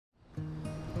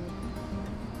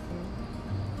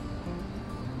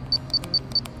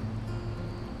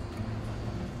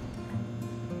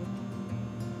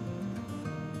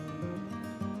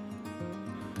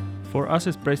For us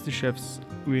as pastry chefs,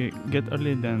 we get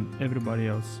early than everybody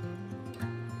else.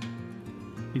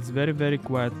 It's very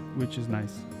quiet, which is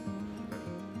nice.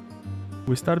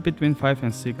 We start between 5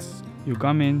 and 6. You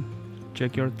come in,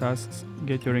 check your tasks,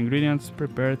 get your ingredients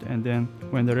prepared, and then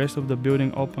when the rest of the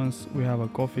building opens, we have a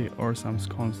coffee or some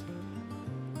scones.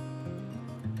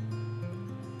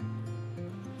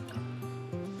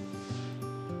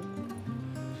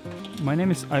 My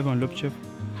name is Lyubchev.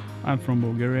 I'm from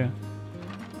Bulgaria.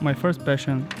 My first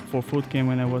passion for food came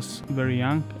when I was very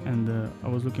young, and I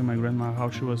was looking at my grandma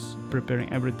how she was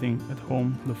preparing everything at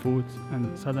home, the food,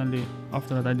 and suddenly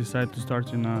after that I decided to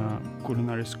start in a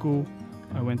culinary school.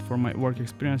 I went for my work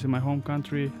experience in my home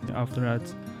country. After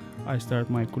that I started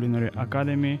my culinary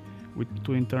academy with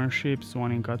 2 internships,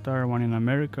 one in Qatar, one in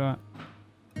America.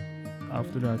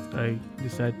 After that I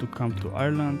decided to come to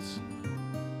Ireland.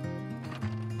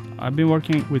 I've been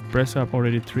working with Press Up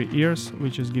already 3 years,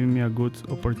 which is giving me a good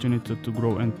opportunity to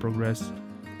grow and progress.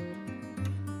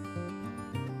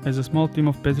 As a small team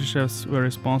of pastry chefs, we're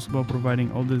responsible for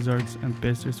providing all desserts and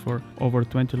pastries for over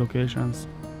 20 locations.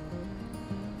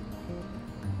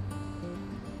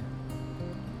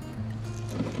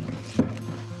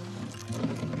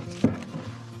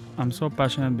 I'm so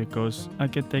passionate because I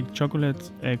can take chocolate,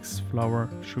 eggs, flour,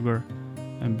 sugar,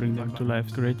 and bring them to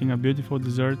life, creating a beautiful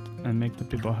dessert and make the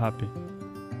people happy.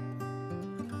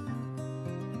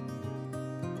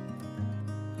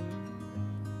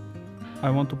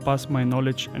 I want to pass my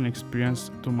knowledge and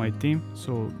experience to my team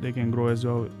so they can grow as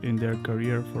well in their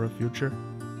career for a future.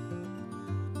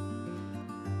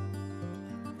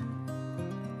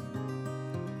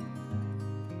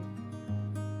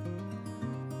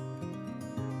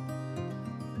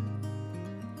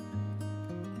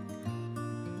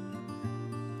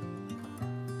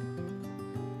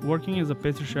 Working as a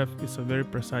pastry chef is a very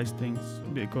precise thing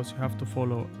because you have to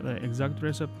follow the exact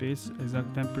recipes,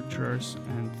 exact temperatures,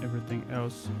 and everything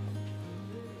else.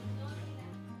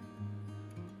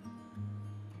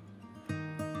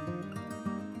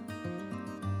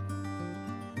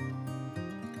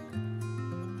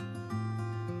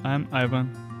 I'm Ivan,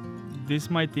 this is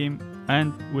my team,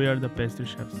 and we are the pastry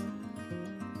chefs.